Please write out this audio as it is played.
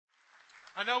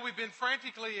I know we've been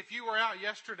frantically, if you were out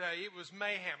yesterday, it was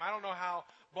mayhem. I don't know how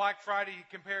Black Friday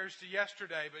compares to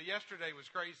yesterday, but yesterday was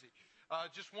crazy.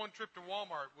 Just one trip to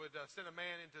Walmart would send a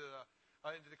man into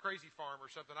the crazy farm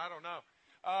or something. I don't know.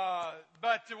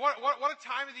 But what a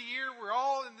time of the year. We're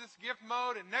all in this gift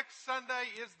mode, and next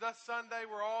Sunday is the Sunday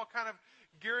we're all kind of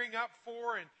gearing up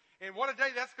for. And what a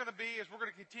day that's going to be as we're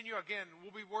going to continue. Again,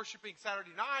 we'll be worshiping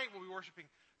Saturday night. We'll be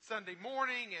worshiping Sunday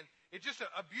morning. And it's just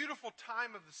a beautiful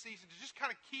time of the season to just kind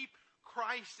of keep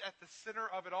Christ at the center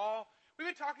of it all. We've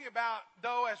been talking about,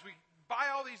 though, as we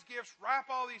buy all these gifts, wrap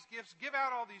all these gifts, give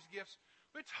out all these gifts,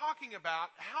 we're talking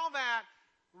about how that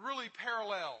really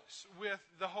parallels with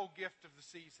the whole gift of the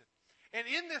season. And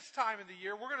in this time of the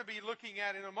year, we're going to be looking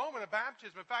at, in a moment, a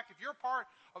baptism. In fact, if you're part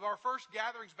of our first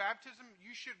gatherings baptism,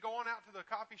 you should go on out to the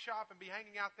coffee shop and be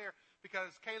hanging out there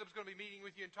because Caleb's going to be meeting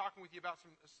with you and talking with you about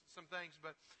some things.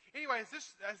 But anyway,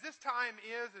 as this time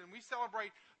is, and we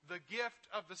celebrate the gift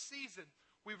of the season,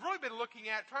 we've really been looking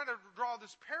at trying to draw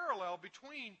this parallel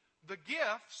between the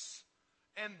gifts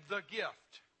and the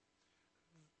gift.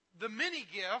 The many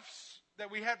gifts that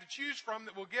we have to choose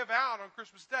from that we'll give out on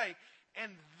Christmas Day,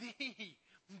 and the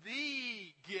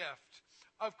gift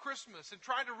of Christmas, and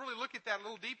trying to really look at that a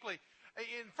little deeply.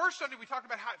 In first Sunday, we talked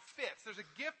about how it fits. There's a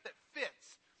gift that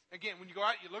fits. Again, when you go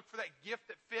out, you look for that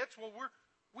gift that fits. Well,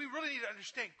 we really need to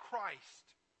understand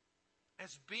Christ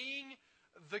as being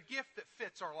the gift that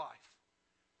fits our life.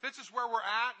 Fits us where we're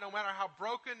at, no matter how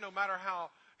broken, no matter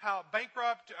how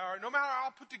bankrupt, or no matter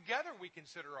how put together we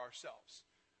consider ourselves.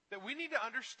 That we need to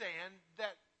understand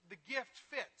that the gift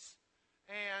fits.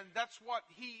 And that's what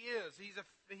He is. He's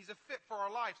a fit for our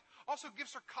lives. Also,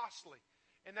 gifts are costly.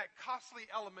 And that costly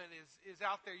element is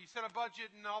out there. You set a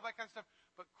budget and all that kind of stuff.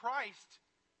 But Christ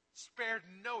spared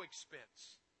no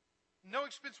expense. No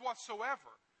expense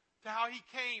whatsoever to how He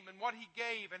came and what He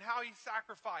gave and how He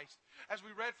sacrificed. As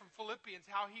we read from Philippians,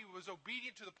 how He was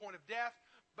obedient to the point of death.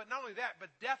 But not only that,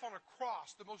 but death on a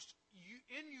cross, the most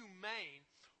inhumane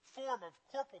form of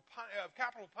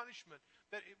capital punishment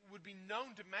that it would be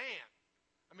known to man.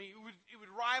 I mean, it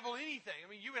would rival anything. I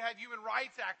mean, you would have human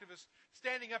rights activists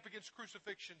standing up against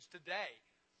crucifixions today.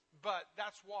 But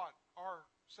that's what our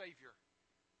Savior,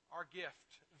 our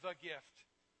gift, the gift,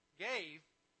 gave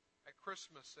at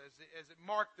Christmas as it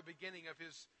marked the beginning of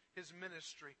His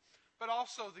ministry. But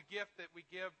also the gift that we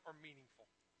give are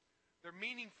meaningful. They're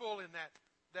meaningful in that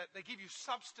they give you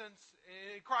substance.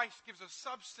 Christ gives us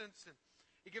substance, and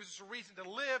He gives us a reason to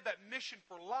live, that mission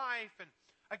for life. And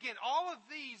again, all of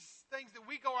these things that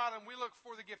we go out and we look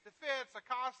for the gift that fits, a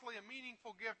costly, a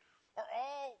meaningful gift, are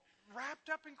all wrapped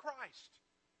up in Christ.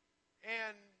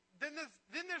 And then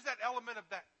there's that element of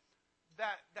that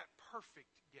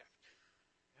perfect gift.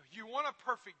 You want a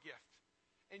perfect gift.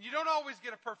 And you don't always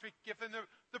get a perfect gift. And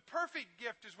the perfect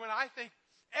gift is when I think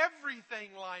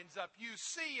everything lines up. You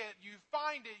see it, you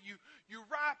find it, you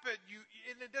wrap it,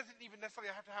 and it doesn't even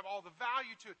necessarily have to have all the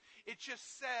value to it. It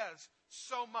just says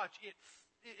so much.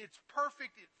 It's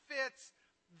perfect. It fits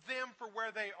them for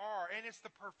where they are, and it's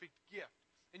the perfect gift.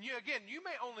 And you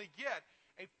may only get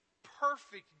a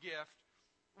perfect gift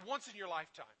once in your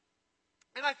lifetime.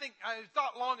 And I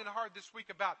thought long and hard this week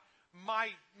about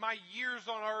my years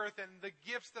on earth and the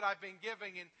gifts that I've been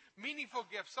giving, and meaningful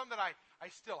gifts, some that I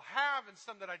still have and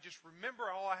some that I just remember.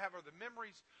 All I have are the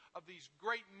memories of these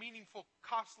great, meaningful,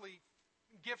 costly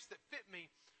gifts that fit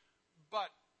me. But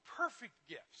perfect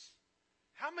gifts.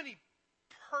 How many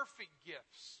perfect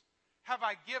gifts have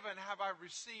I given, have I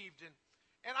received?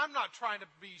 And I'm not trying to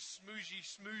be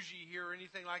smooshy here or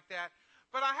anything like that,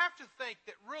 but I have to think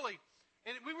that really,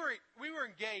 and we were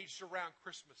engaged around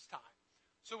Christmas time.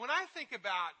 So when I think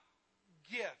about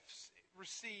gifts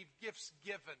received, gifts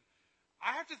given,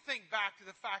 I have to think back to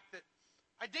the fact that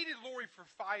I dated Lori for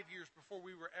 5 years before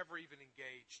we were ever even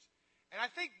engaged. And I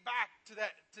think back to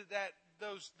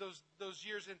those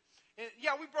years, and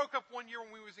yeah, we broke up one year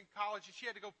when we was in college, and she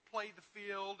had to go play the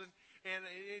field, and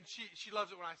she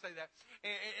loves it when I say that,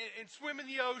 and swim in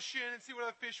the ocean and see what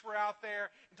other fish were out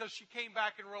there until she came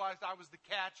back and realized I was the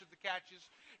catch of the catches,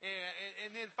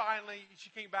 and then finally she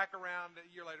came back around a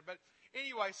year later. But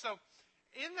anyway, so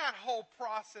in that whole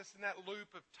process, in that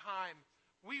loop of time,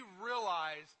 we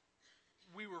realized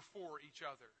we were for each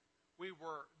other. We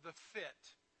were the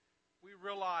fit. We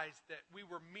realized that we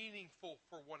were meaningful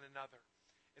for one another.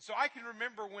 And so I can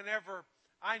remember whenever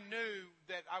I knew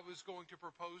that I was going to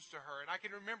propose to her, and I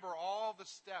can remember all the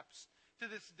steps. To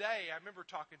this day, I remember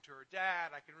talking to her dad.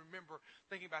 I can remember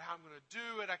thinking about how I'm going to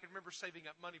do it. I can remember saving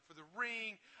up money for the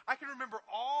ring. I can remember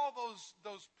all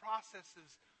those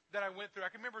processes that I went through.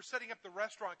 I can remember setting up the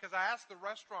restaurant because I asked the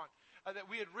restaurant that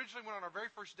we had originally went on our very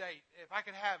first date if I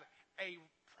could have a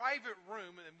private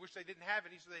room, in which they didn't have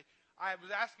any, so I was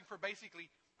asking for basically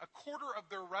a quarter of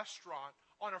their restaurant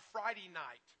on a Friday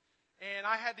night. And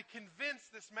I had to convince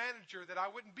this manager that I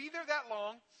wouldn't be there that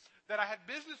long, that I had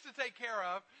business to take care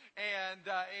of, and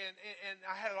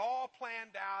I had it all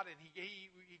planned out. And he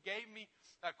gave me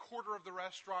a quarter of the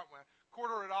restaurant,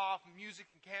 quarter it off, music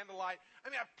and candlelight. I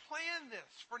mean, I planned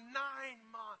this for 9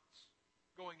 months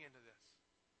going into this.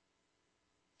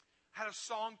 I had a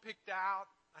song picked out.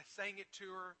 I sang it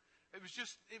to her. It was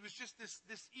just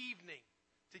this evening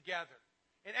together.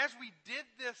 And as we did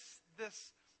this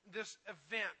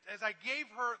event, as I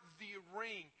gave her the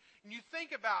ring, and you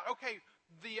think about, okay,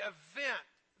 the event,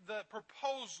 the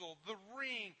proposal, the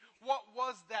ring, what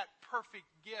was that perfect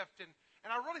gift? And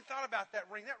I really thought about that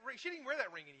ring. That ring, she didn't wear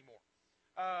that ring anymore.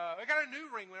 I got a new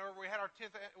ring whenever we had our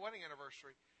 10th wedding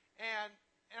anniversary. And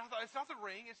I thought, it's not the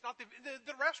ring, it's not the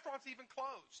restaurant's even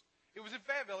closed. It was in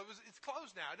Fayetteville. It's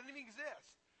closed now. It doesn't even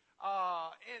exist.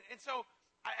 And so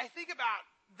I think about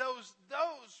those.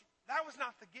 That was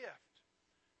not the gift.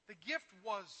 The gift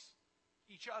was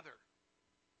each other,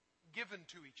 given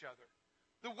to each other.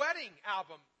 The wedding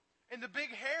album and the big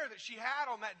hair that she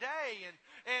had on that day,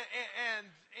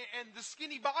 and the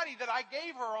skinny body that I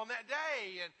gave her on that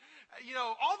day, and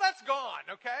all that's gone.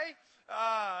 Okay,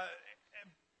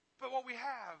 but what we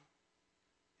have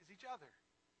is each other.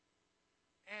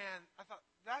 And I thought,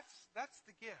 that's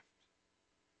the gift.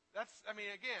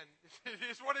 Again, it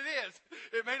is what it is.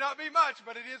 It may not be much,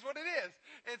 but it is what it is.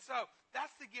 And so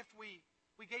that's the gift we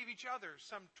gave each other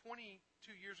some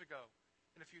 22 years ago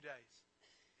in a few days.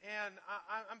 And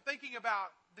I'm thinking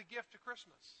about the gift of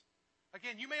Christmas.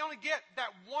 Again, you may only get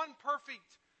that one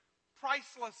perfect,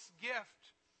 priceless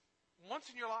gift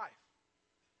once in your life.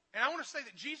 And I want to say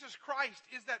that Jesus Christ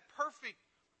is that perfect,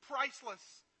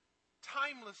 priceless,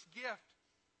 timeless gift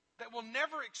that will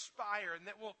never expire and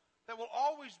that will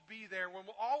always be there,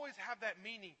 will always have that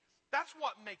meaning. That's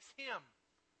what makes Him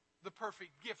the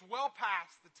perfect gift, well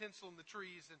past the tinsel and the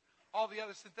trees and all the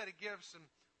other synthetic gifts and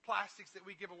plastics that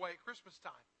we give away at Christmas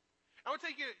time. I want to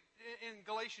take you in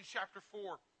Galatians chapter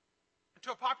 4 to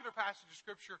a popular passage of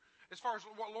Scripture as far as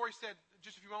what Lori said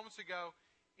just a few moments ago,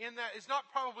 in that it's not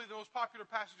probably the most popular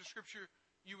passage of Scripture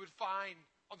you would find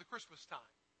on the Christmas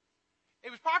time. It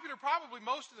was popular probably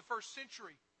most of the first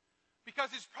century,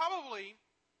 because it's probably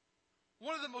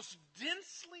one of the most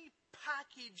densely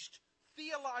packaged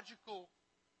theological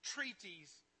treatises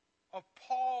of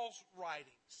Paul's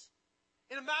writings.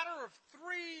 In a matter of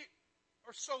 3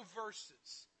 or so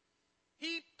verses,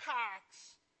 he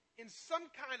packs, in some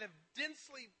kind of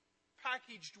densely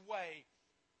packaged way,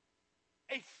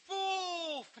 a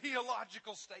full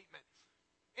theological statement.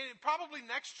 And probably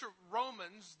next to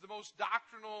Romans, the most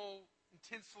doctrinal,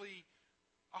 intensely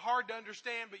hard to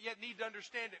understand, but yet need to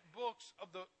understand it, books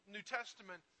of the New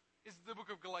Testament is the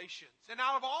book of Galatians. And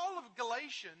out of all of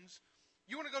Galatians,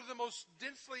 you want to go to the most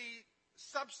densely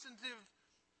substantive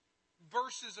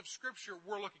verses of Scripture,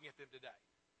 we're looking at them today.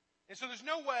 And so there's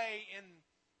no way in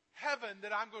heaven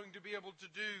that I'm going to be able to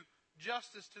do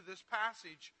justice to this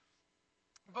passage.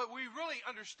 But we really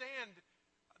understand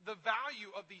the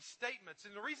value of these statements.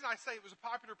 And the reason I say it was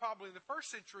popular probably in the first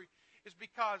century is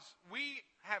because we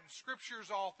have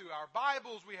scriptures all through our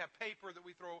Bibles. We have paper that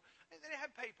we throw. They didn't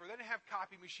have paper. They didn't have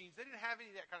copy machines. They didn't have any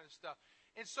of that kind of stuff.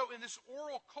 And so in this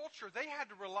oral culture, they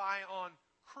had to rely on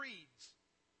creeds,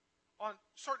 on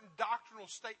certain doctrinal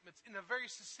statements in a very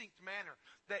succinct manner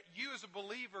that you as a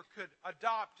believer could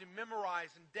adopt and memorize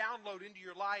and download into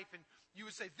your life. And you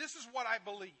would say, this is what I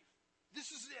believe. This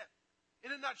is it. In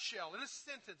a nutshell, in a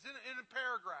sentence, in a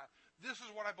paragraph. This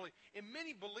is what I believe. And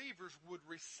many believers would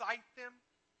recite them.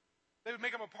 They would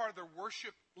make them a part of their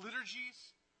worship liturgies.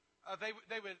 They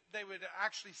would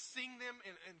actually sing them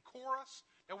in chorus.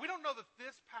 Now, we don't know that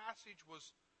this passage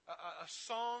was a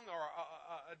song or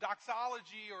a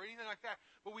doxology or anything like that,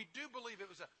 but we do believe it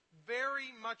was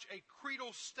very much a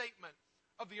creedal statement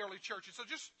of the early church. And so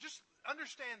just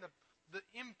understand the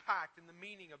impact and the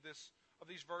meaning of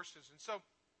these verses. And so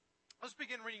let's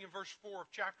begin reading in verse 4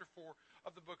 of chapter 4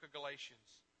 of the book of Galatians.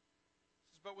 It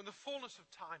says, but when the fullness of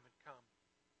time had come,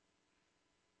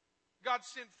 God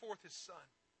sent forth His Son,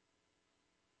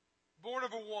 born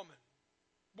of a woman,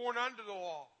 born under the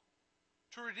law,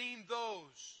 to redeem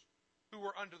those who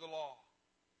were under the law,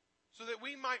 so that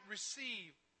we might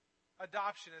receive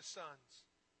adoption as sons.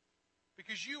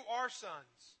 Because you are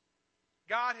sons,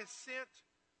 God has sent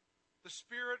the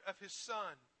Spirit of His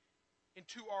Son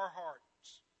into our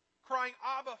hearts, crying,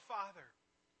 Abba, Father.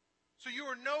 So you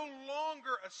are no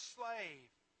longer a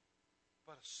slave,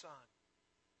 but a son.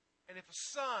 And if a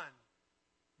son,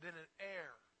 then an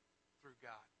heir through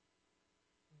God.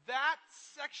 that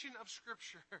section of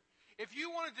Scripture, if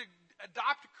you wanted to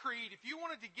adopt a creed, if you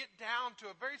wanted to get down to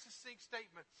a very succinct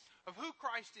statement of who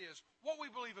Christ is, what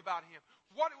we believe about Him,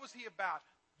 what was He about,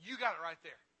 you got it right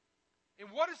there. And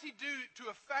what does He do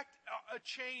to affect a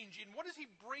change? And what does He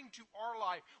bring to our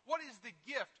life? What is the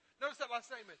gift? Notice that last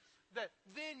statement, that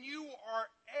then you are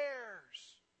heirs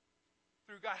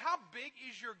through God. How big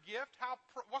is your gift?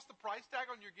 What's the price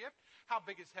tag on your gift? How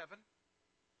big is heaven?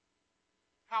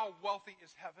 How wealthy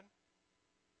is heaven?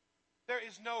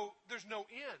 There's no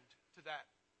end to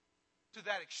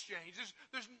that exchange.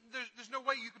 There's no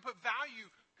way you can put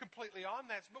value completely on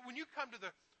that. But when you come to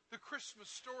the Christmas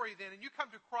story then, and you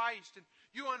come to Christ and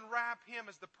you unwrap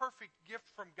Him as the perfect gift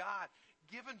from God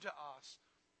given to us,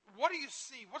 what do you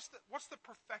see? What's the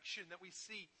perfection that we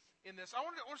see in this? I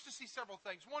want us to see several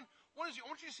things. One is I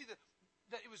want you to see that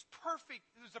it was perfect.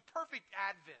 It was a perfect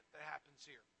Advent that happens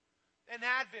here. And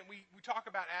Advent, we talk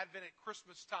about Advent at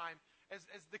Christmas time as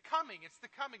the coming. It's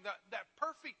the coming, that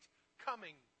perfect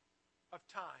coming of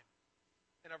time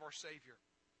and of our Savior.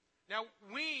 Now,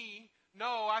 we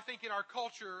know, I think in our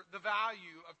culture, the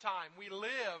value of time. We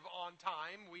live on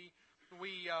time. We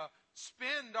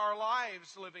spend our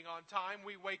lives living on time.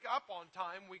 We wake up on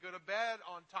time. We go to bed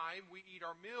on time. We eat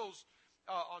our meals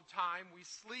on time. We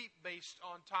sleep based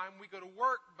on time. We go to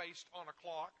work based on a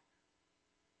clock.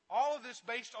 All of this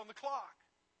based on the clock.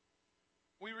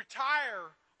 We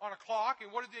retire on a clock, and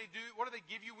what do they do? What do they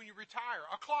give you when you retire?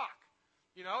 A clock.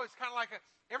 You know, it's kind of like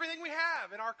everything we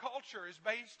have in our culture is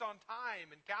based on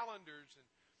time and calendars. And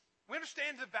we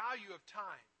understand the value of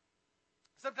time.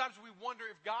 Sometimes we wonder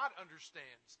if God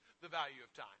understands the value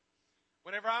of time.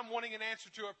 Whenever I'm wanting an answer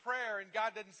to a prayer and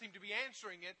God doesn't seem to be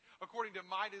answering it according to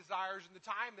my desires and the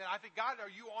time, then I think, God,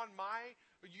 you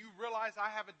realize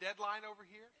I have a deadline over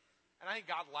here? And I think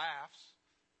God laughs.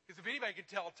 Because if anybody could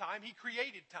tell time, He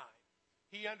created time.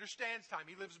 He understands time.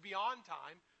 He lives beyond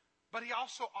time. But He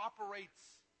also operates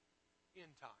in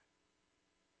time.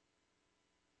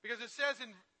 Because it says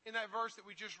in that verse that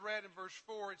we just read in verse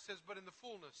 4, it says, but in the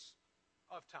fullness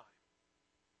of time.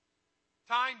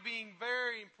 Time being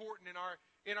very important in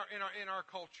our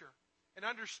culture. And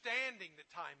understanding that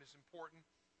time is important.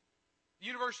 The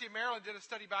University of Maryland did a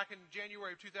study back in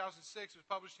January of 2006. It was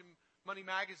published in Money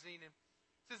Magazine. And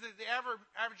it says that the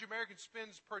average American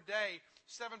spends per day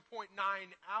 7.9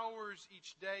 hours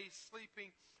each day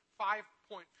sleeping,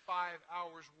 5.5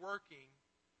 hours working,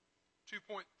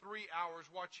 2.3 hours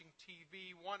watching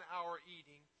TV, 1 hour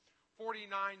eating, 49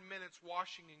 minutes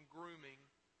washing and grooming,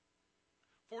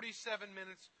 47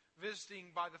 minutes visiting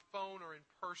by the phone or in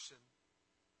person,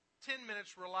 10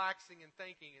 minutes relaxing and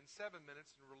thinking, and 7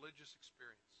 minutes in religious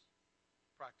experience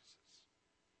practices.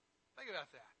 Think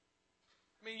about that.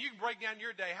 I mean, you can break down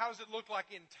your day. How does it look like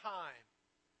in time?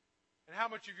 And how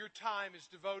much of your time is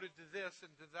devoted to this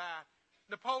and to that?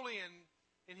 Napoleon,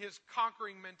 in his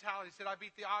conquering mentality, said, I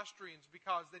beat the Austrians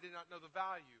because they did not know the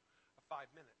value of 5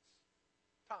 minutes.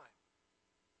 Time.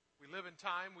 We live in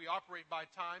time. We operate by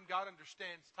time. God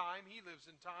understands time. He lives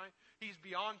in time. He's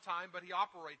beyond time, but He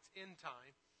operates in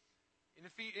time. In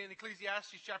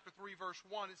Ecclesiastes chapter 3, verse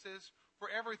 1, it says,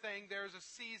 for everything there is a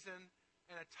season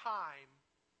and a time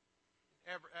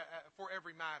for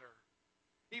every matter.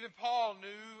 Even Paul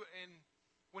knew, and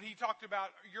when he talked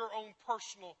about your own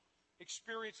personal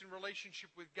experience and relationship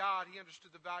with God, he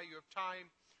understood the value of time.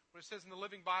 When it says in the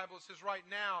Living Bible, it says right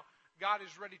now, God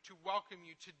is ready to welcome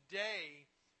you. Today,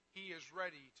 He is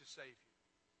ready to save you.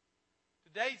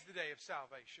 Today's the day of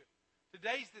salvation.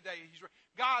 Today's the day He's ready.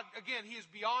 God, again, He is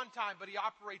beyond time, but He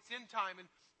operates in time. And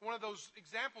one of those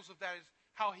examples of that is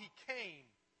how He came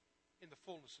in the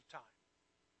fullness of time.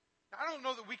 Now, I don't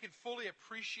know that we can fully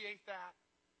appreciate that.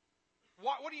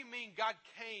 What do you mean God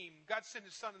came? God sent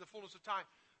His Son in the fullness of time.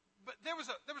 But there was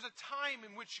a time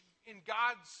in which, in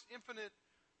God's infinite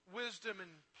wisdom and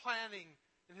planning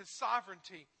and His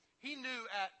sovereignty, He knew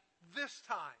at this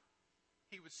time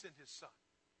He would send His Son.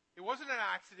 It wasn't an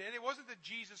accident. It wasn't that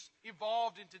Jesus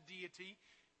evolved into deity.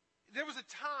 There was a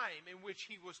time in which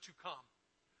He was to come.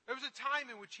 There was a time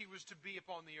in which He was to be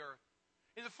upon the earth.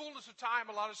 In the fullness of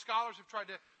time, a lot of scholars have tried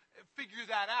to figure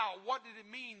that out. What did it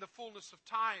mean, the fullness of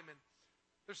time? And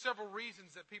there's several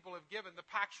reasons that people have given. The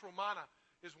Pax Romana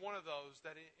is one of those,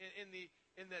 that in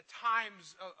the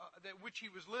times that which He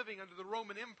was living under the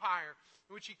Roman Empire,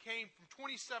 in which He came from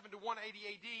 27 to 180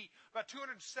 AD, about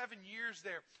 207 years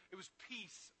there, it was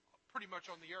peace pretty much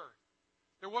on the earth.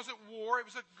 There wasn't war. It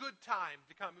was a good time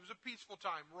to come. It was a peaceful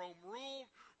time. Rome ruled.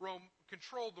 Rome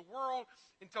controlled the world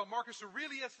until Marcus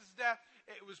Aurelius' death.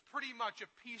 It was pretty much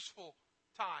a peaceful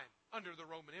time under the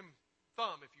Roman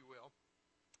thumb, if you will.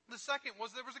 The second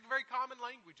was there was a very common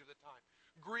language of the time.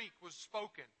 Greek was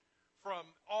spoken from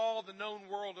all the known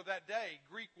world of that day.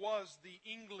 Greek was the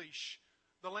English,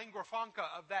 the lingua franca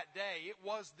of that day. It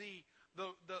was the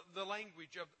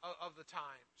language of the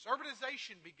times.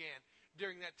 Urbanization began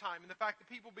during that time, and the fact that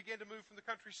people began to move from the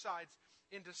countrysides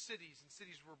into cities, and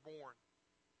cities were born.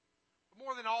 But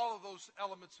more than all of those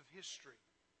elements of history,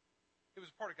 it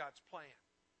was part of God's plan.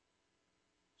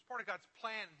 It was part of God's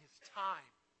plan in His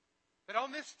time. That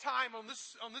on this time, on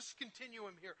this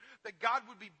continuum here, that God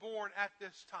would be born at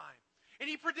this time.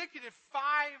 And He predicted it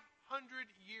 500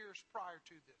 years prior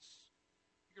to this.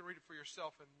 You can read it for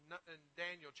yourself in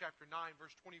Daniel chapter 9,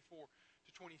 verse 24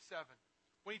 to 27.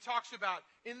 When He talks about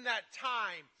in that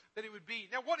time that it would be.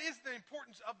 Now, what is the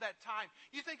importance of that time?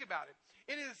 You think about it.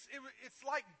 It's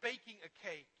like baking a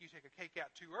cake. You take a cake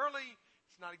out too early,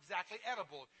 it's not exactly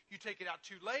edible. You take it out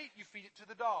too late, you feed it to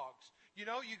the dogs. You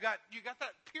know, you got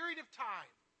that period of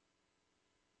time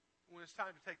when it's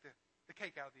time to take the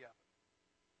cake out of the oven.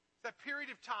 It's that period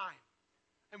of time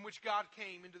in which God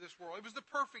came into this world. It was the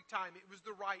perfect time. It was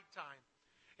the right time.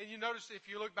 And you notice if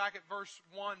you look back at verse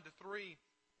 1 to 3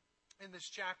 in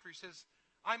this chapter, He says,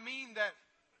 I mean that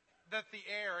the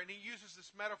heir, and He uses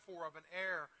this metaphor of an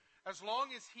heir, as long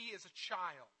as he is a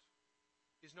child,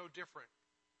 is no different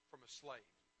from a slave.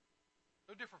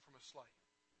 No different from a slave.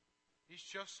 He's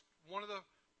just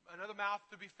another mouth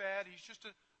to be fed. He's just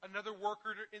another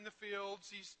worker in the fields.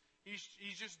 He's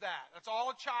just that. That's all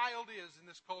a child is in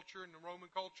this culture, in the Roman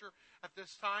culture at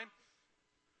this time.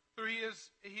 So he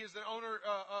is the owner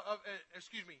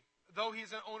though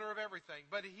he's an owner of everything.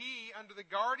 But he, under the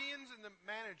guardians and the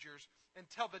managers,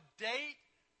 until the date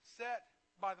set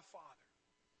by the Father.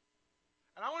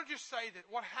 And I want to just say that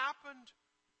what happened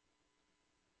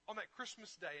on that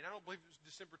Christmas day, and I don't believe it was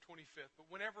December 25th,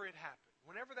 but whenever it happened,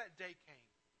 whenever that day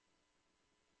came,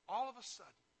 all of a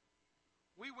sudden,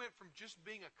 we went from just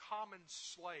being a common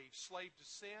slave to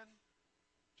sin,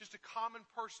 just a common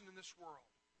person in this world.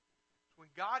 So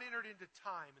when God entered into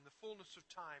time, in the fullness of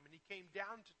time, and He came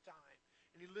down to time,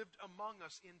 and He lived among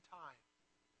us in time,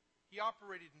 He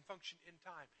operated and functioned in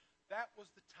time. That was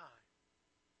the time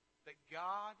that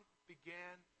God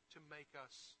began to make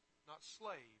us not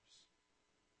slaves,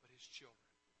 but His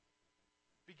children.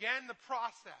 Began the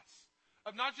process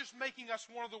of not just making us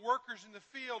one of the workers in the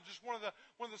field, just one of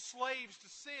the slaves to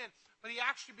sin, but He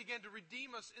actually began to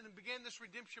redeem us and began this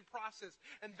redemption process.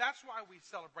 And that's why we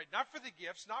celebrate. Not for the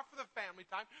gifts, not for the family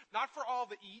time, not for all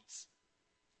the eats,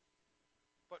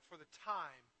 but for the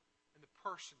time and the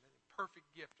person and the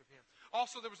perfect gift of Him.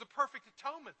 Also, there was a perfect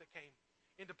atonement that came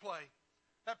into play.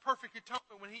 That perfect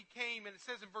atonement when He came, and it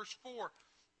says in verse 4,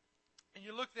 and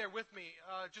you look there with me,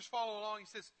 just follow along.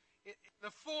 He says, the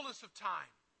fullness of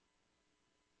time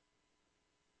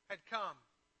had come.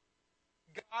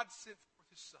 God sent forth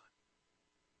His Son.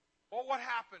 Well, what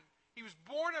happened? He was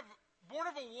born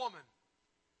of a woman.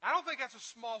 I don't think that's a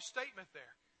small statement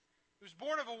there. He was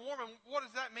born of a woman. What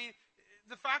does that mean?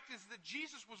 The fact is that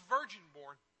Jesus was virgin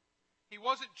born. He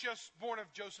wasn't just born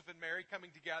of Joseph and Mary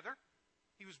coming together.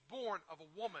 He was born of a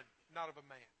woman, not of a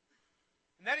man.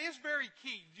 And that is very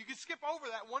key. You can skip over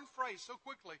that one phrase so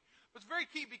quickly. But it's very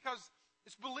key because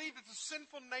it's believed that the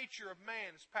sinful nature of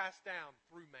man is passed down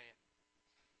through man.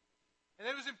 And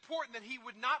it was important that He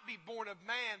would not be born of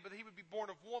man, but that He would be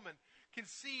born of woman,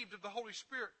 conceived of the Holy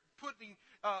Spirit, putting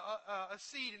a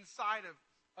seed inside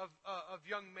of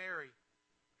young Mary.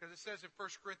 Because it says in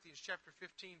 1 Corinthians chapter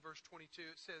 15, verse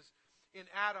 22, it says, in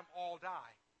Adam all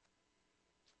die.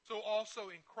 So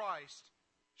also in Christ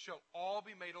shall all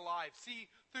be made alive. See,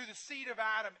 through the seed of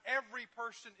Adam, every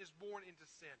person is born into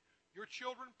sin. Your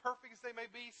children, perfect as they may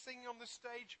be, singing on this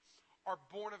stage, are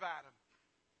born of Adam.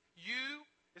 You,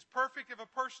 as perfect of a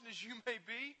person as you may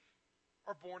be,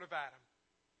 are born of Adam.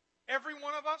 Every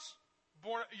one of us,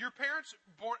 your parents,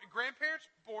 grandparents,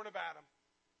 born of Adam.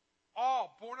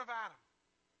 All born of Adam.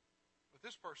 But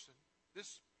this person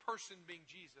being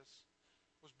Jesus,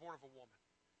 was born of a woman,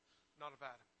 not of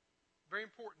Adam. Very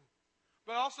important.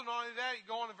 But also not only that, you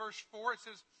go on to verse 4, it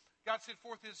says, God sent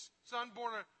forth His Son,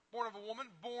 born of a woman,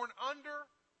 born under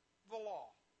the law.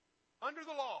 Under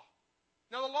the law.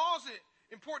 Now the law is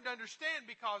important to understand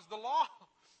because the law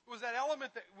was that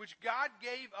element which God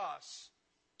gave us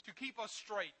to keep us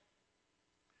straight.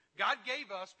 God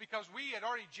gave us because we had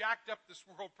already jacked up this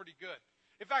world pretty good.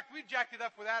 In fact, we jacked it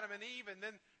up with Adam and Eve, and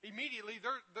then immediately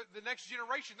the next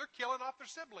generation, they're killing off their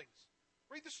siblings.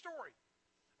 Read the story.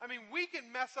 I mean, we can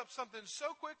mess up something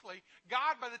so quickly.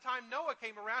 God, by the time Noah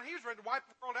came around, He was ready to wipe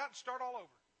the world out and start all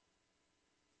over.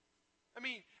 I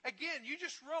mean, again, you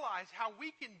just realize how we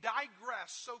can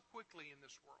digress so quickly in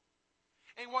this world.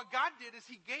 And what God did is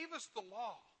He gave us the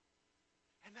law.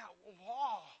 And that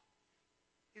law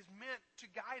is meant to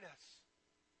guide us.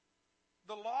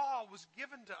 The law was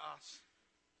given to us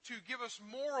to give us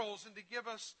morals and to give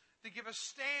us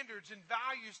standards and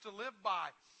values to live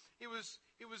by. It was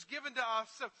given to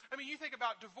us. So, you think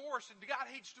about divorce, and God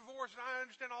hates divorce, and I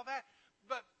understand all that.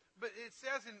 But it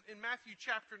says in Matthew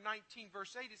chapter 19,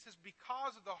 verse 8, it says,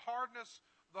 because of the hardness,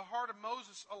 the heart of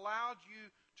Moses allowed you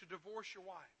to divorce your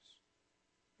wives.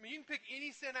 You can pick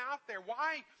any sin out there.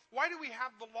 Why do we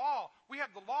have the law? We have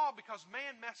the law because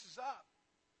man messes up.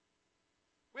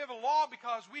 We have a law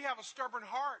because we have a stubborn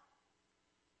heart.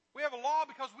 We have a law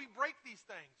because we break these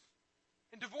things.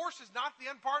 And divorce is not the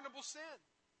unpardonable sin.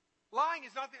 Lying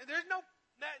is not there's no.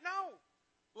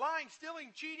 Lying,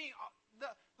 stealing, cheating.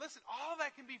 Listen, all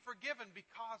that can be forgiven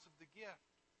because of the gift.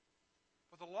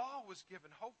 But the law was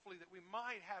given, hopefully, that we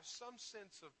might have some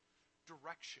sense of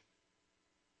direction.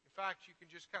 In fact, you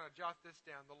can just kind of jot this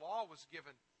down. The law was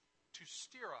given to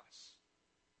steer us,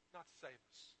 not to save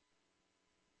us.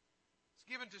 It's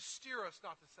given to steer us,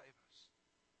 not to save us.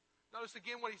 Notice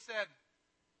again what he said.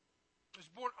 He was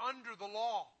born under the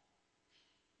law.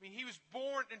 He was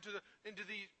born into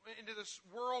this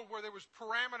world where there was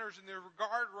parameters and there were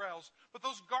guardrails. But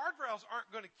those guardrails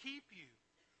aren't going to keep you.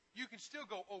 You can still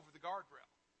go over the guardrail.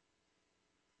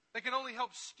 They can only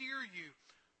help steer you.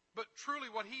 But truly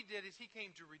what he did is he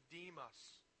came to redeem us.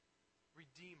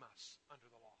 Redeem us under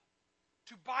the law.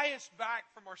 To buy us back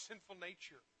from our sinful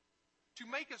nature. To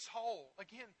make us whole.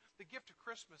 Again, the gift of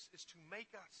Christmas is to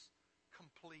make us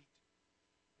complete.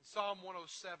 In Psalm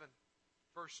 107,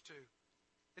 verse 2,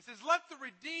 it says, let the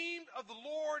redeemed of the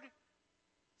Lord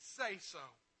say so,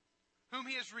 whom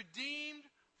he has redeemed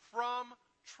from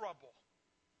trouble.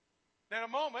 Now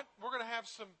in a moment, we're going to have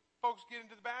some folks get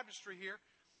into the baptistry here,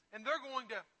 and they're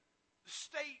going to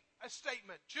state a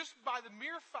statement just by the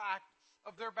mere fact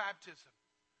of their baptism.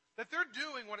 That they're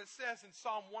doing what it says in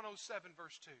Psalm 107,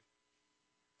 verse 2.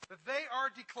 That they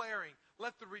are declaring,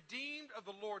 let the redeemed of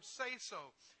the Lord say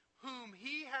so, whom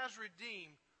he has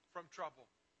redeemed from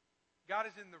trouble. God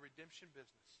is in the redemption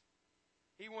business.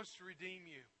 He wants to redeem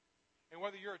you. And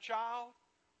whether you're a child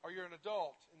or you're an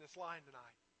adult in this line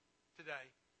today,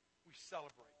 we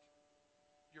celebrate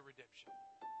your redemption.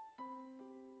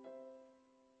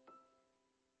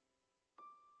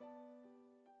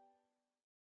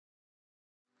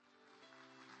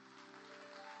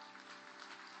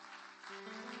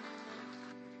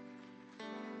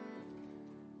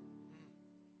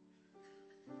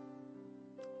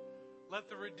 Let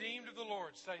the redeemed of the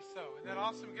Lord say so. Isn't that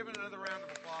awesome? Give it another round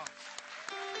of applause.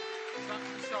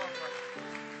 Something to celebrate.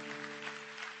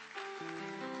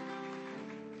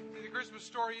 See, the Christmas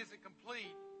story isn't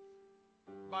complete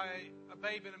by a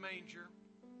babe in a manger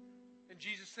and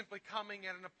Jesus simply coming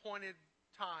at an appointed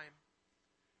time.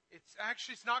 It's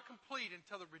not complete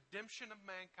until the redemption of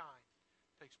mankind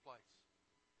takes place.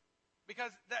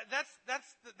 Because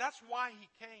that's why he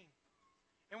came.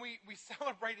 And we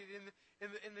celebrated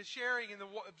in the sharing and the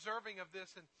observing of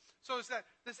this. And so it's that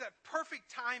perfect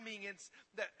timing and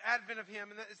that advent of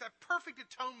him. And it's that perfect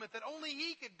atonement that only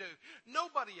he could do.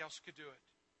 Nobody else could do it.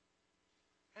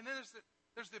 And then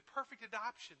there's the perfect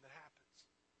adoption that happens.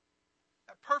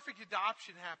 That perfect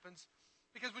adoption happens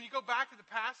because when you go back to the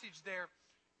passage there,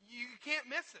 you can't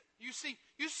miss it. You see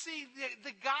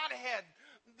the Godhead,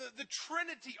 the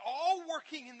Trinity, all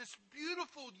working in this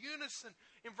beautiful unison.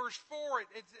 In verse 4,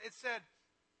 it said,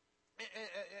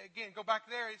 again, go back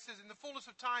there. It says, in the fullness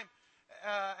of time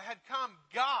had come,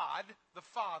 God, the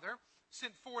Father,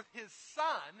 sent forth his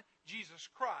Son, Jesus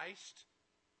Christ.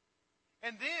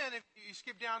 And then, if you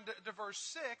skip down to verse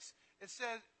 6, it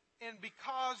says, and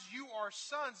because you are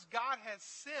sons, God has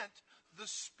sent the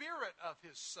Spirit of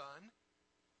his Son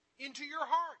into your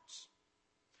hearts.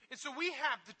 And so we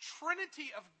have the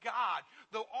Trinity of God,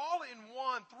 though all in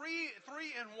one, three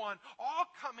in one, all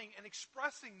coming and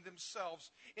expressing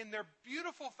themselves in their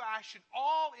beautiful fashion,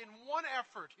 all in one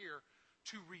effort here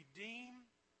to redeem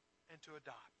and to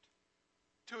adopt,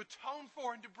 to atone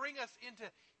for and to bring us into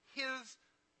his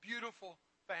beautiful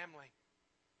family.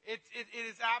 It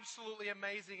is absolutely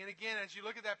amazing. And again, as you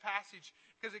look at that passage,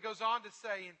 because it goes on to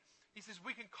say, and he says,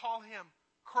 we can call him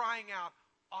crying out,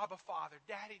 Abba, Father,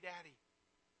 Daddy, Daddy.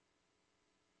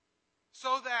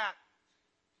 So that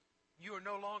you are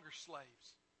no longer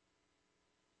slaves,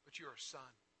 but you are a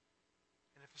son.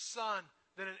 And if a son,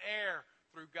 then an heir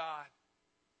through God.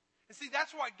 And see,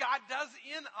 that's what God does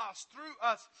in us, through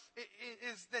us,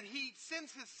 is that he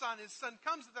sends his son. His son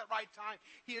comes at that right time.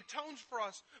 He atones for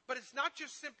us. But it's not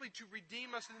just simply to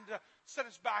redeem us and to set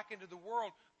us back into the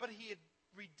world, but he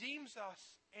redeems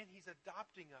us and he's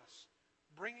adopting us,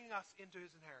 bringing us into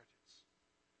his inheritance,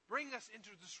 bring us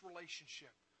into this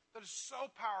relationship that is so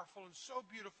powerful and so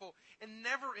beautiful and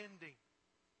never ending.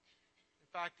 In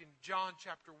fact, in John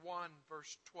chapter 1,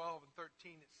 verse 12 and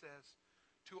 13, it says,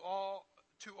 to all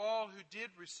who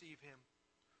did receive him,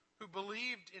 who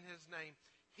believed in his name,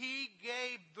 he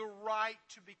gave the right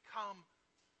to become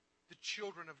the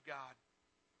children of God,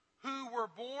 who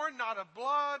were born not of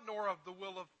blood, nor of the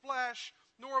will of flesh,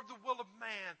 nor of the will of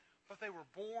man, but they were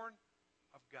born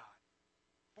of God.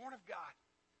 Born of God.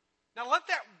 Now let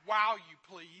that wow you,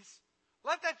 please.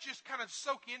 Let that just kind of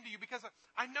soak into you, because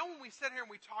I know when we sit here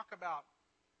and we talk about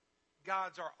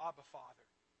God's our Abba Father,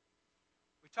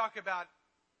 we talk about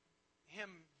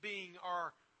him being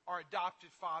our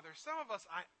adopted father. Some of us,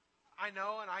 I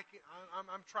know, and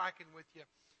I'm tracking with you,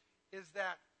 is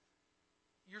that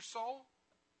your soul,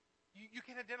 you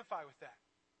can identify with that.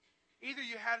 Either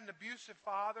you had an abusive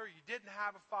father, you didn't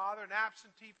have a father, an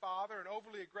absentee father, an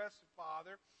overly aggressive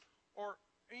father, or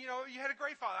you had a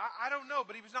great father. I don't know,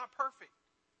 but he was not perfect.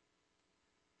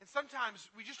 And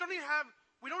sometimes we just don't even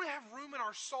have room in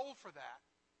our soul for that.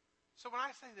 So when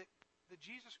I say that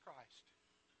Jesus Christ,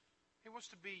 he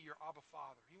wants to be your Abba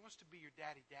Father. He wants to be your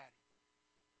daddy.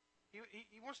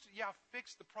 He wants to,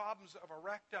 fix the problems of a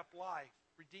wrecked up life,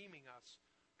 redeeming us.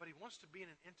 But he wants to be in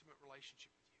an intimate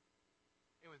relationship with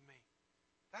you and with me.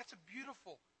 That's a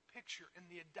beautiful picture in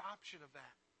the adoption of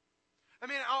that. I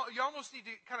mean, you almost need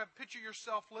to kind of picture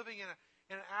yourself living in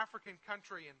an African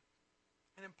country, and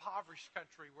an impoverished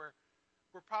country where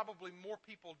probably more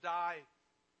people die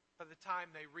by the time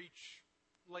they reach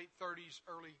late 30s,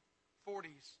 early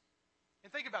 40s. And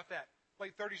think about that.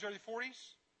 Late 30s, early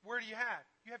 40s, where do you have?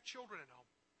 You have children at home.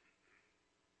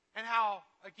 And how,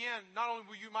 again, not only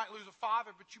will you might lose a father,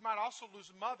 but you might also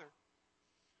lose a mother.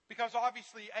 Because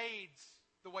obviously AIDS,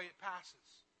 the way it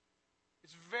passes,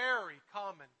 it's very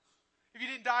common. If you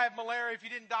didn't die of malaria, if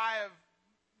you didn't die of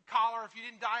cholera, if you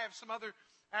didn't die of some other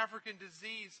African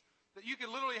disease, that you could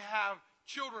literally have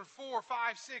children 4,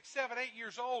 5, 6, 7, 8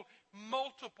 years old,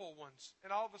 multiple ones,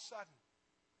 and all of a sudden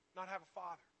not have a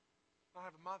father, not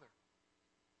have a mother.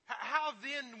 How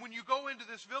then, when you go into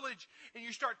this village and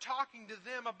you start talking to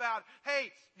them about,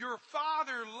 hey, your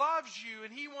father loves you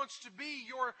and he wants to be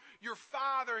your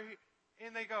father,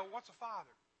 and they go, what's a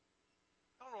father?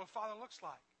 I don't know what a father looks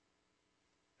like.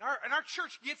 And our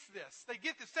church gets this. They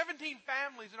get this. 17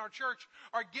 families in our church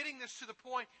are getting this to the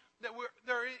point that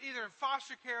they're either in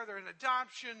foster care, they're in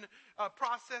adoption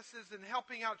processes, and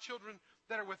helping out children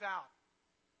that are without.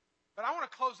 But I want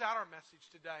to close out our message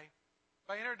today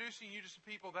by introducing you to some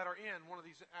people that are in one of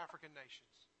these African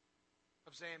nations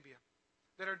of Zambia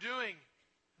that are doing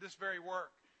this very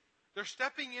work. They're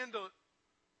stepping into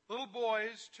little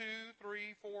boys, 2,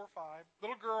 3, 4, 5,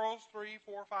 little girls, 3,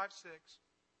 4, 5, 6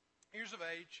 years of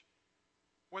age,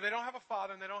 where they don't have a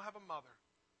father and they don't have a mother,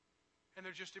 and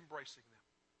they're just embracing them.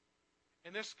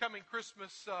 And this coming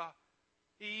Christmas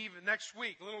Eve, next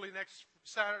week, literally next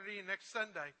Saturday and next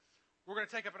Sunday, we're going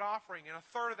to take up an offering, and a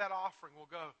third of that offering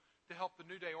will go to help the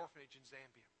New Day Orphanage in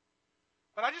Zambia.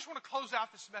 But I just want to close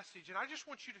out this message, and I just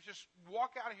want you to just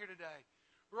walk out of here today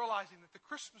realizing that the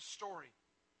Christmas story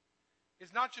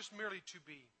is not just merely to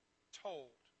be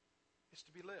told, it's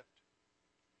to be lived.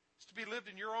 It's to be lived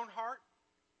in your own heart,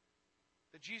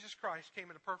 that Jesus Christ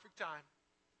came at a perfect time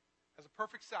as a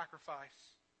perfect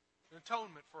sacrifice, an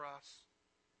atonement for us,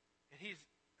 and He's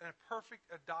a perfect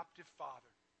adoptive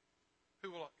Father who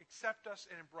will accept us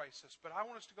and embrace us. But I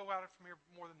want us to go out from here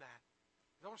more than that.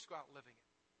 I want us to go out living it.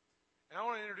 And I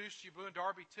want to introduce to you Boo and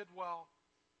Darby Tidwell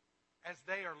as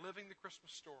they are living the Christmas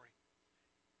story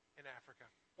in Africa.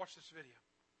 Watch this video.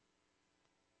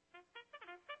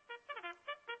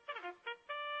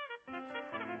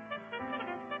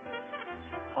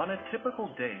 On a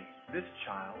typical day, this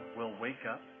child will wake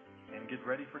up and get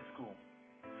ready for school.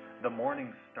 The morning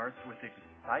starts with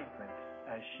excitement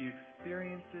as she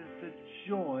experiences the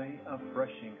joy of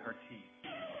brushing her teeth.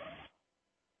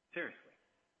 Seriously,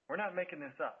 we're not making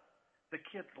this up. The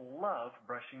kids love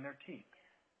brushing their teeth.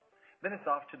 Then it's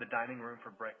off to the dining room for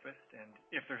breakfast, and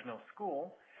if there's no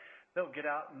school, they'll get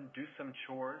out and do some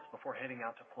chores before heading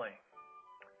out to play.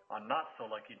 On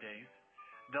not-so-lucky days,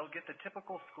 they'll get the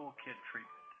typical school kid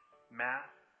treatment: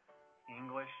 math,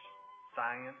 English,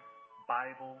 science,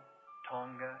 Bible,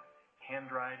 Tonga,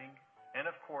 handwriting, and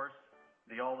of course,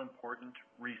 the all-important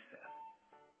recess.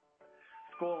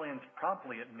 School ends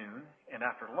promptly at noon, and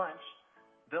after lunch,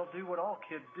 they'll do what all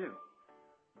kids do.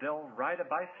 They'll ride a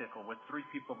bicycle with 3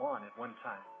 people on at one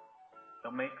time.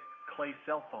 They'll make clay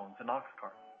cell phones and ox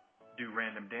carts, do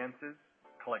random dances,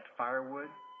 collect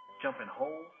firewood, jump in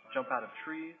holes, jump out of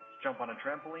trees, jump on a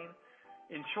trampoline.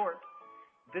 In short,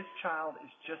 this child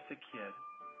is just a kid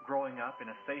growing up in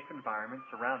a safe environment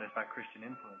surrounded by Christian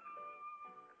influences.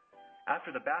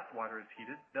 After the bathwater is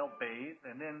heated, they'll bathe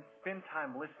and then spend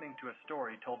time listening to a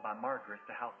story told by Margaret,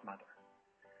 the house mother.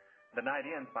 The night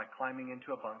ends by climbing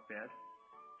into a bunk bed,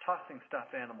 tossing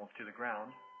stuffed animals to the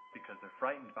ground because they're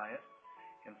frightened by it,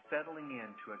 and settling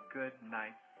into a good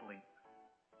night's sleep.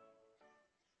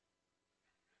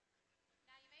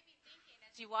 Now you may be thinking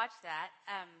as you watch that,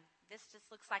 this just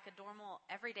looks like a normal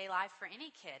everyday life for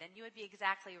any kid, and you would be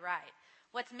exactly right.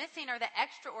 What's missing are the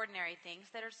extraordinary things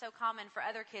that are so common for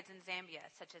other kids in Zambia,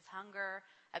 such as hunger,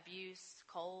 abuse,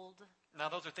 cold. Now,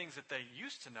 those are things that they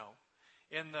used to know.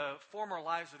 In the former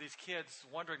lives of these kids,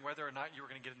 wondering whether or not you were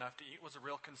going to get enough to eat was a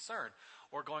real concern.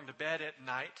 Or going to bed at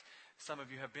night. Some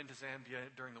of you have been to Zambia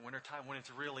during the wintertime when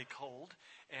it's really cold,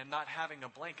 and not having a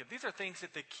blanket. These are things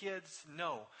that the kids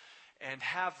know and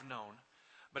have known.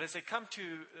 But as they come to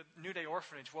New Day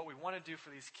Orphanage, what we want to do for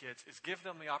these kids is give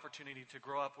them the opportunity to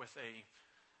grow up with a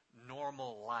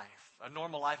normal life. A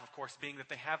normal life, of course, being that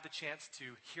they have the chance to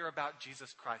hear about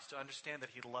Jesus Christ, to understand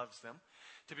that He loves them,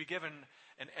 to be given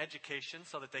an education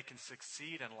so that they can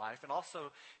succeed in life, and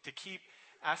also to keep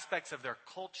aspects of their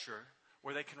culture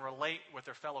where they can relate with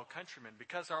their fellow countrymen.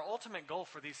 Because our ultimate goal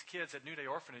for these kids at New Day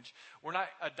Orphanage, we're not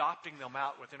adopting them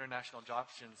out with international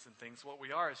adoptions and things. What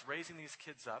we are is raising these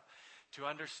kids up to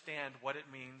understand what it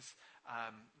means,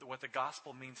 what the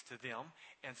gospel means to them,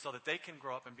 and so that they can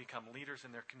grow up and become leaders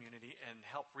in their community and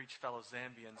help reach fellow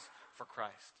Zambians for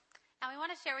Christ. Now we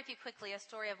want to share with you quickly a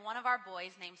story of one of our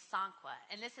boys named Sankwa,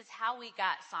 and this is how we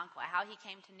got Sankwa, how he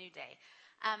came to New Day.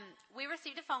 We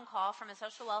received a phone call from a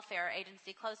social welfare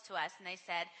agency close to us, and they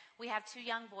said, "We have 2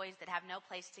 young boys that have no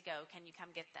place to go. Can you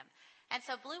come get them?" And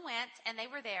so Blue went, and they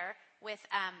were there with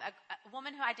a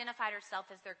woman who identified herself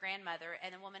as their grandmother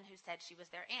and a woman who said she was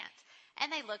their aunt.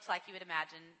 And they looked like you would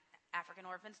imagine African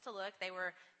orphans to look. They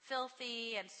were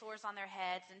filthy and sores on their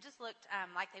heads and just looked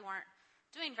like they weren't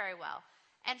doing very well.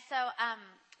 And so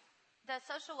the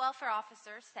social welfare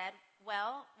officer said,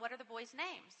 "Well, what are the boys'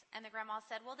 names?" And the grandma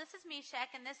said, "Well, this is Meshach,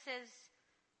 and this is,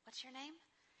 what's your name?"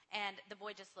 And the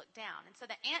boy just looked down. And so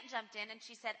the aunt jumped in and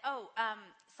she said,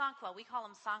 Sankwa, we call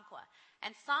him Sankwa.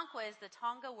 And Sankwa is the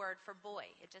Tonga word for boy.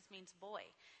 It just means boy.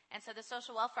 And so the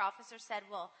social welfare officer said,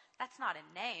 "Well, that's not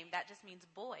a name. That just means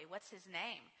boy. What's his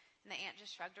name?" And the aunt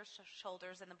just shrugged her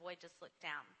shoulders and the boy just looked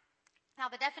down. Now,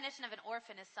 the definition of an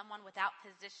orphan is someone without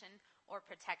position or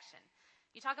protection.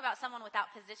 You talk about someone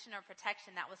without position or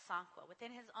protection, that was Sankwa.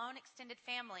 Within his own extended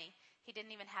family, he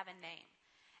didn't even have a name.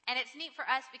 And it's neat for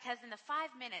us because in the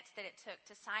 5 minutes that it took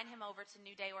to sign him over to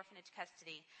New Day Orphanage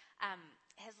custody,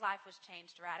 his life was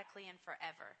changed radically and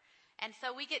forever. And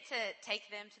so we get to take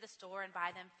them to the store and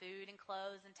buy them food and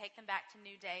clothes and take them back to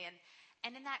New Day.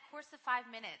 And in that course of 5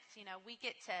 minutes, we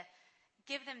get to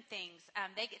give them things.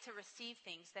 They get to receive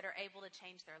things that are able to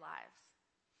change their lives.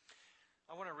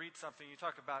 I want to read something. You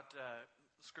talk about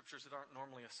scriptures that aren't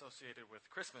normally associated with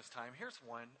Christmas time. Here's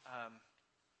one.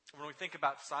 When we think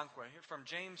about Sankwa, from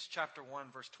James chapter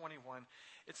 1, verse 21,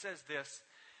 it says this: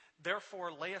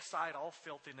 "Therefore lay aside all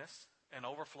filthiness and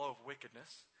overflow of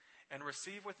wickedness, and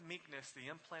receive with meekness the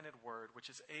implanted word, which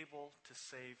is able to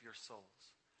save your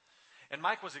souls." And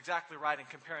Mike was exactly right in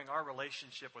comparing our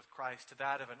relationship with Christ to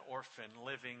that of an orphan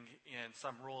living in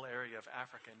some rural area of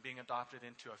Africa and being adopted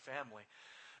into a family.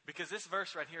 Because this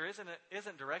verse right here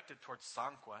isn't directed towards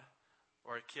Sankwa,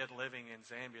 or a kid living in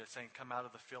Zambia saying, "Come out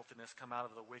of the filthiness, come out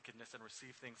of the wickedness, and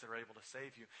receive things that are able to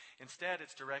save you." Instead,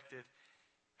 it's directed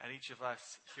at each of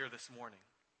us here this morning.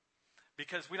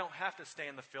 Because we don't have to stay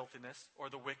in the filthiness or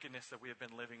the wickedness that we have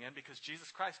been living in, because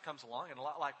Jesus Christ comes along, and a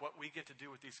lot like what we get to do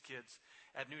with these kids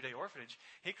at New Day Orphanage,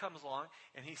 He comes along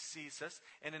and He sees us,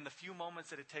 and in the few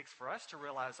moments that it takes for us to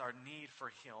realize our need for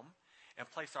Him and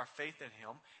place our faith in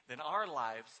Him, then our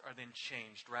lives are then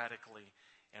changed radically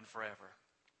and forever.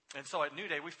 And so at New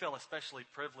Day, we feel especially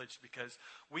privileged because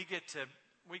we get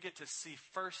to see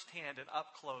firsthand and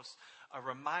up close a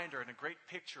reminder and a great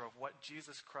picture of what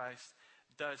Jesus Christ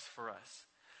does for us.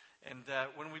 And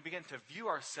when we begin to view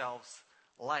ourselves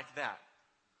like that,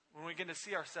 when we begin to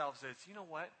see ourselves as, you know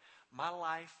what, my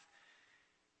life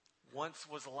once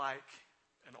was like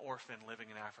an orphan living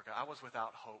in Africa. I was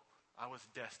without hope. I was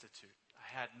destitute. I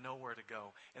had nowhere to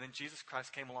go. And then Jesus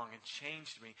Christ came along and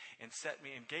changed me and set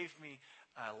me and gave me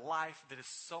a life that is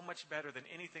so much better than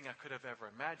anything I could have ever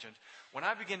imagined. When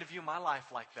I begin to view my life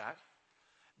like that,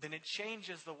 then it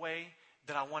changes the way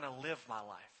that I want to live my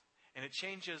life. And it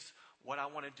changes what I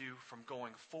want to do from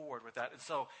going forward with that. And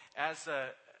so as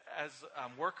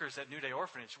workers at New Day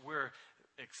Orphanage, we're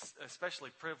especially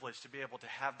privileged to be able to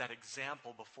have that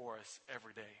example before us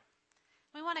every day.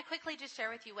 We want to quickly just share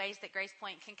with you ways that Grace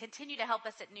Point can continue to help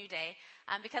us at New Day,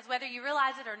 because whether you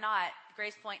realize it or not,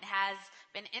 Grace Point has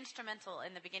been instrumental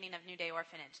in the beginning of New Day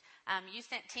Orphanage. You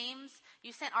sent teams.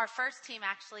 You sent our first team,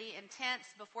 actually, in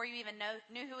tents before you even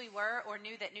knew who we were or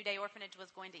knew that New Day Orphanage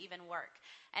was going to even work.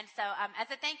 And so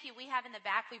as a thank you, we have in the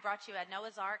back, we brought you a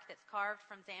Noah's Ark that's carved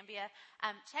from Zambia.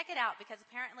 Check it out, because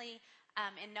apparently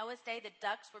in Noah's day, the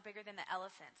ducks were bigger than the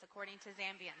elephants, according to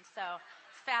Zambians. So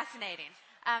it's fascinating.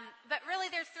 But really,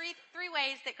 there's three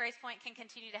ways that Grace Point can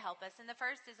continue to help us. And the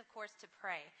first is, of course, to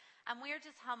pray. We are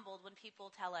just humbled when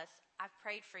people tell us, I've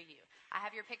prayed for you. I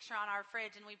have your picture on our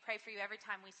fridge, and we pray for you every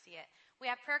time we see it. We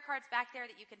have prayer cards back there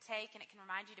that you can take, and it can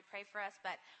remind you to pray for us.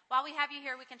 But while we have you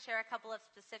here, we can share a couple of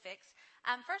specifics.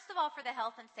 First of all, for the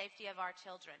health and safety of our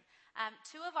children.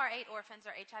 2 of our 8 orphans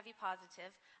are HIV positive.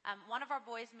 One of our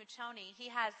boys, Muchoni, he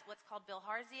has what's called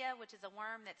bilharzia, which is a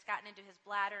worm that's gotten into his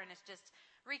bladder and is just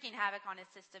wreaking havoc on his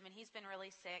system, and he's been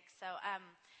really sick. So,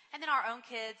 and then our own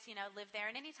kids, live there.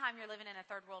 And anytime you're living in a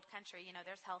third world country,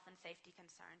 there's health and safety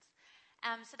concerns.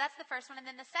 So that's the first one. And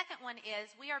then the second one is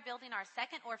we are building our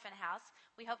second orphan house.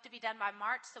 We hope to be done by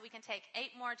March so we can take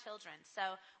 8 more children.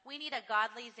 So we need a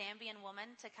godly Zambian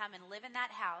woman to come and live in that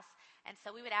house. And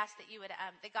so we would ask that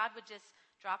that God would just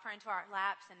drop her into our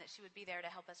laps and that she would be there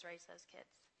to help us raise those kids.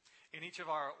 In each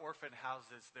of our orphan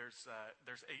houses, there's 8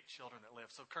 children that live.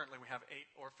 So currently we have 8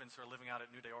 orphans who are living out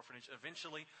at New Day Orphanage.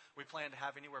 Eventually, we plan to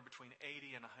have anywhere between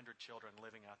 80 and 100 children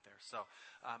living out there. So,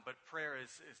 but prayer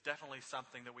is definitely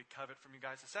something that we covet from you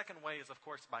guys. The second way is, of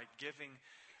course, by giving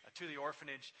to the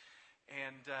orphanage.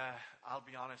 And I'll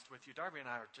be honest with you, Darby and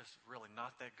I are just really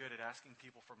not that good at asking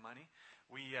people for money.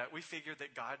 We figure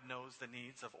that God knows the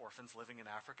needs of orphans living in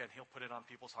Africa, and He'll put it on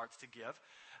people's hearts to give.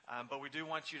 But we do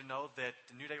want you to know that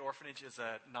the New Day Orphanage is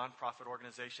a nonprofit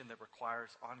organization that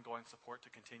requires ongoing support to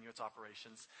continue its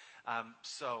operations.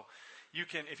 So you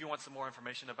can, if you want some more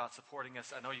information about supporting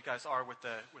us, I know you guys are with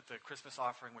the Christmas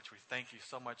offering, which we thank you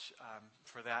so much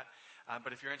for that.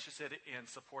 But if you're interested in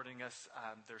supporting us,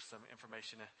 there's some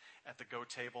information at the Go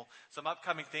table. Some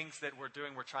upcoming things that we're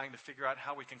doing, we're trying to figure out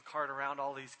how we can cart around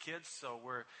all these kids. So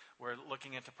we're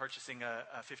looking into purchasing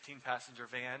a 15-passenger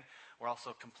van. We're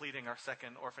also completing our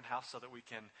second orphan house so that we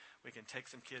can take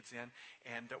some kids in.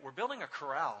 And we're building a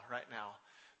corral right now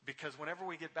because whenever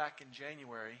we get back in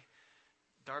January,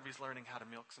 Darby's learning how to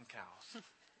milk some cows.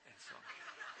 And so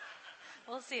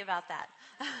we'll see about that.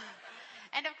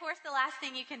 And, of course, the last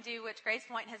thing you can do, which Grace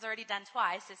Point has already done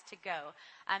twice, is to go.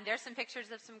 There's some pictures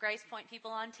of some Grace Point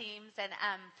people on teams. And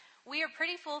we are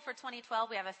pretty full for 2012.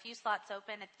 We have a few slots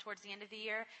open towards the end of the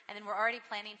year. And then we're already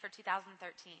planning for 2013.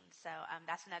 So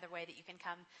that's another way that you can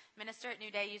come minister at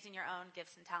New Day using your own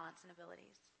gifts and talents and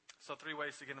abilities. So 3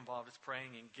 ways to get involved is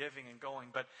praying and giving and going.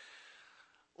 But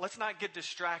let's not get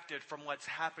distracted from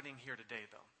what's happening here today,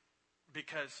 though.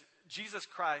 Because Jesus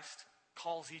Christ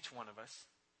calls each one of us.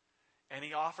 And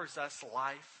He offers us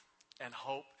life and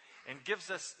hope and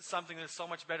gives us something that's so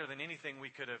much better than anything we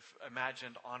could have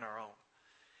imagined on our own.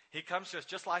 He comes to us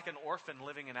just like an orphan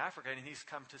living in Africa, and He's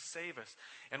come to save us.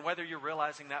 And whether you're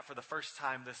realizing that for the first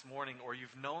time this morning or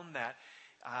you've known that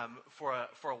for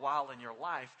a while in your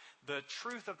life, the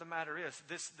truth of the matter is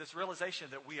this realization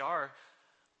that we are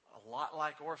a lot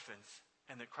like orphans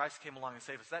and that Christ came along and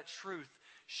saved us, that truth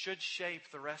should shape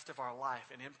the rest of our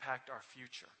life and impact our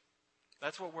future.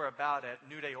 That's what we're about at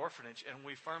New Day Orphanage, and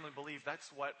we firmly believe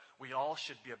that's what we all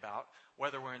should be about,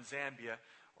 whether we're in Zambia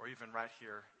or even right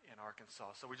here in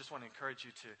Arkansas. So we just want to encourage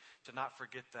you to not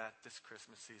forget that this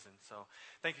Christmas season. So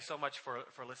thank you so much for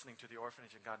listening to The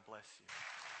Orphanage, and God bless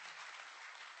you.